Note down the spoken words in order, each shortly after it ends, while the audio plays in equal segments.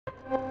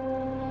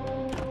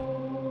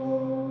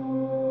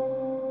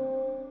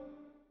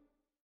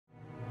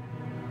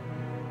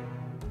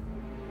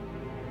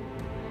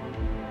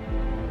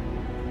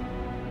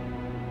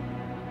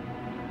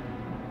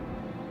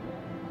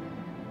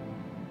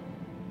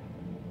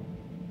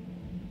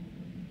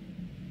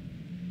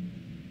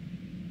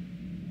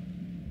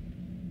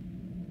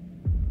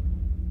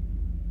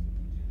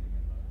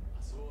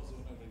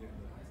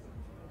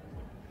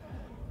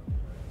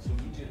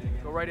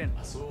Go right in.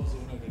 Ach so, so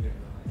unangenehm.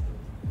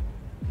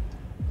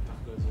 Ich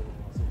dachte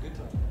so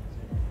Gitter.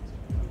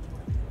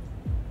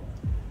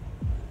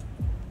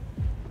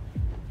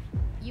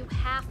 You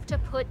have to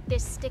put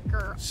this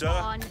sticker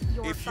on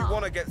your phone. If you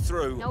want to get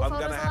through, I'm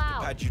going to have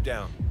to pad you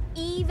down.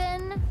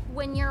 Even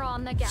when you're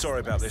on the guest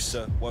Sorry list. about this,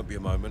 sir. Won't be a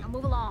moment. Now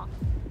move along.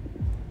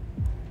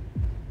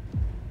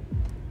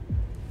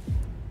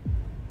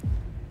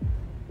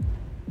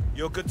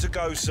 You're good to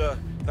go, sir.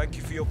 Thank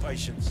you for your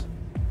patience.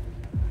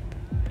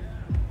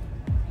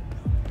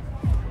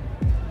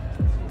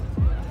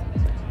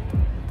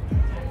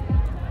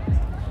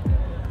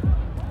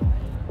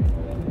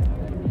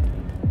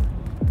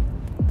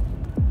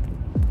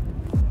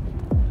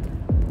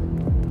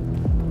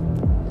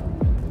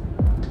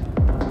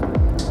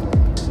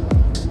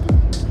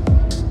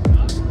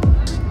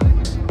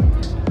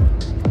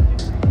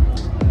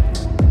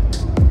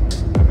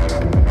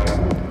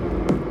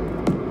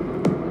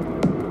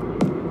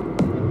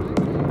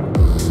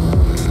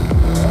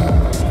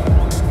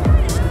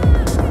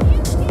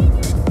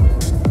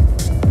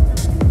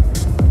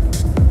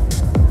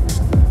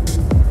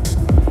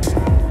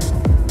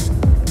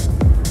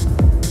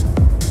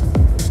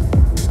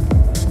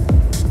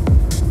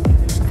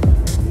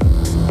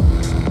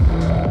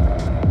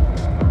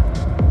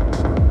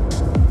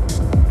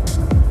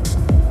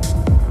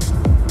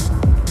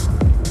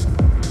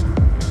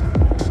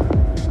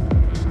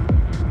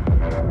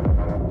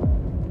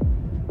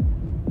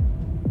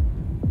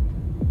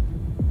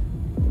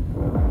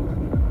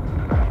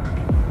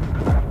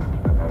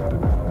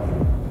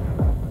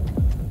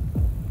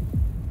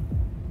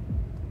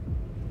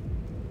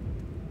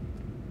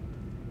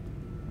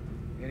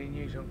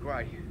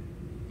 Gray?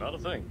 Not a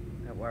thing.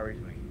 That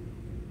worries me.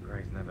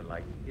 Gray's never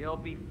late. He'll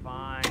be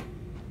fine.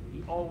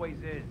 He always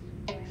is.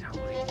 He's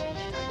always I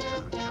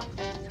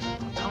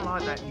don't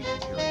like that new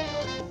security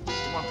guy. The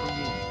one from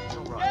Union. It's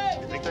all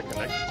right. You think they're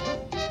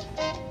connected?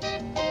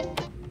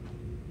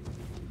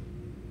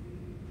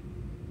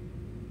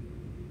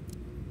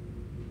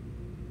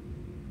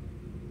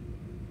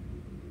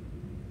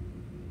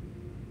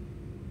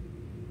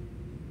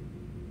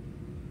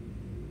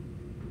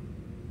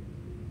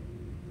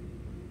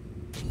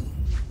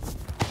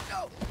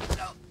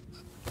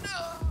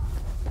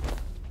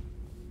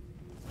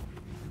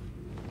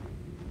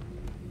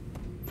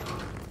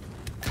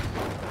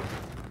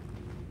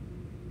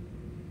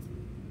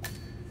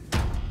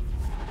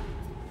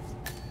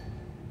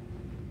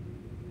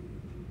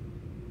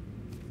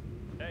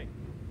 Hey,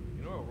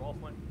 you know where Rolf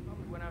went?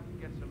 Probably went out to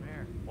get some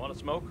air. Want to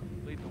smoke?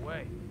 Lead the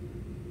way.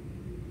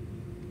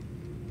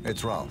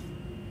 It's Rolf.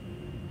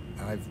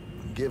 I've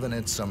given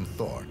it some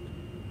thought.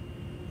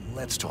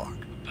 Let's talk.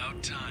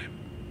 About time.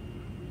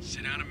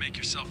 Sit down and make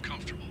yourself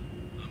comfortable.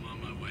 I'm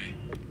on my way.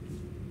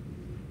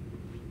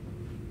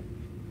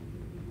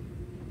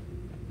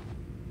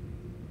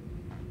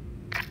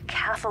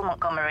 Careful,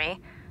 Montgomery.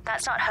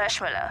 That's not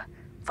Hirschmuller.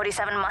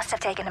 47 must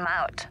have taken him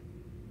out.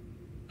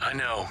 I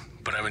know,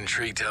 but I'm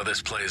intrigued how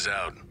this plays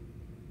out.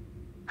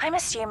 I'm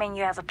assuming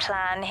you have a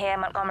plan here,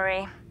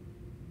 Montgomery.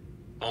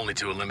 Only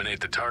to eliminate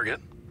the target.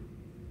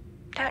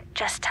 Don't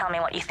just tell me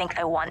what you think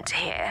I want to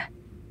hear.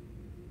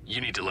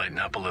 You need to lighten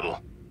up a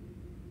little.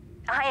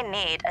 I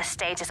need a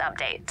status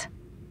update.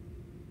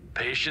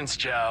 Patience,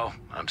 Chow.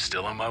 I'm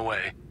still on my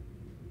way.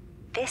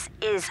 This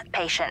is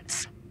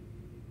patience.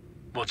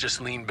 Well, just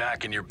lean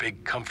back in your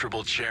big,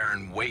 comfortable chair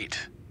and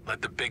wait.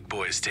 Let the big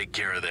boys take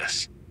care of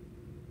this.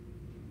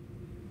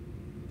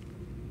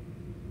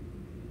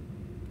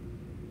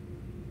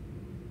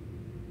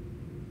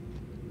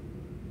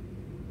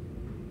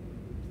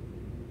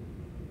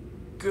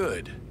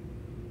 Good.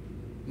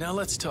 Now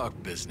let's talk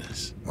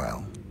business.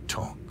 Well,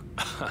 talk.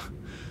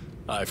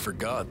 I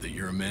forgot that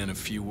you're a man of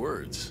few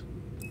words.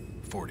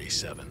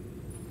 47.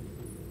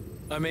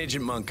 I'm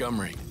Agent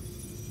Montgomery.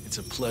 It's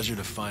a pleasure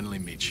to finally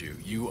meet you.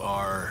 You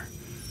are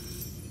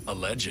a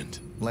legend.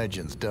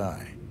 Legends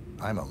die.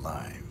 I'm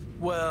alive.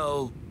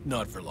 Well,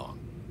 not for long.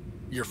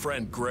 Your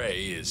friend Gray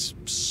is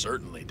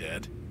certainly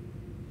dead.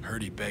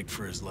 Heard he begged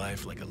for his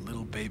life like a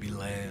little baby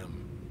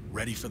lamb,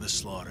 ready for the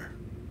slaughter.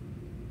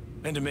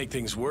 And to make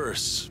things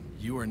worse,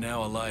 you are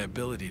now a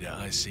liability to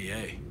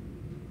ICA.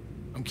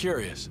 I'm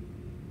curious,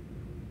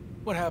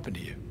 what happened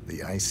to you? The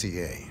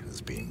ICA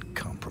has been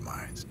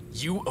compromised.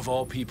 You, of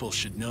all people,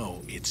 should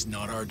know it's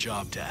not our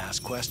job to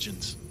ask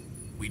questions.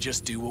 We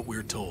just do what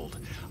we're told.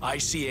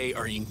 ICA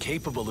are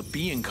incapable of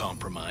being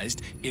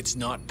compromised. It's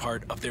not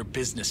part of their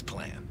business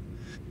plan.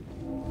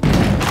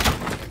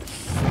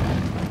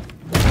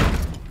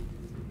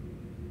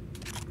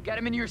 Get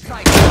him in your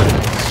sight.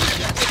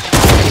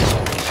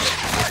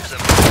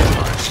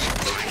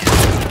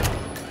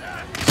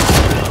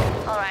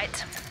 All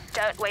right.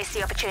 Don't waste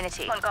the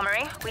opportunity.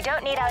 Montgomery, we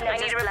don't need our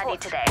noses bloody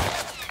today.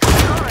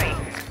 Montgomery!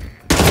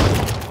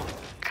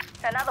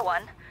 Another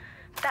one.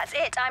 That's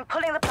it. I'm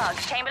pulling the plug.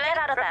 Chamberlain,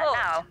 out of there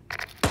now.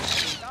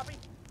 Copy.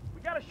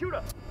 We got a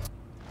shooter.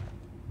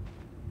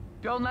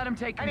 Don't let him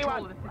take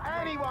control of the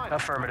situation. Anyone!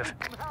 Affirmative.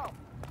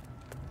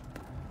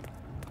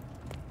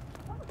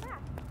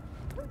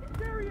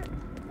 There he is!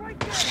 Right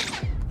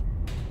Good.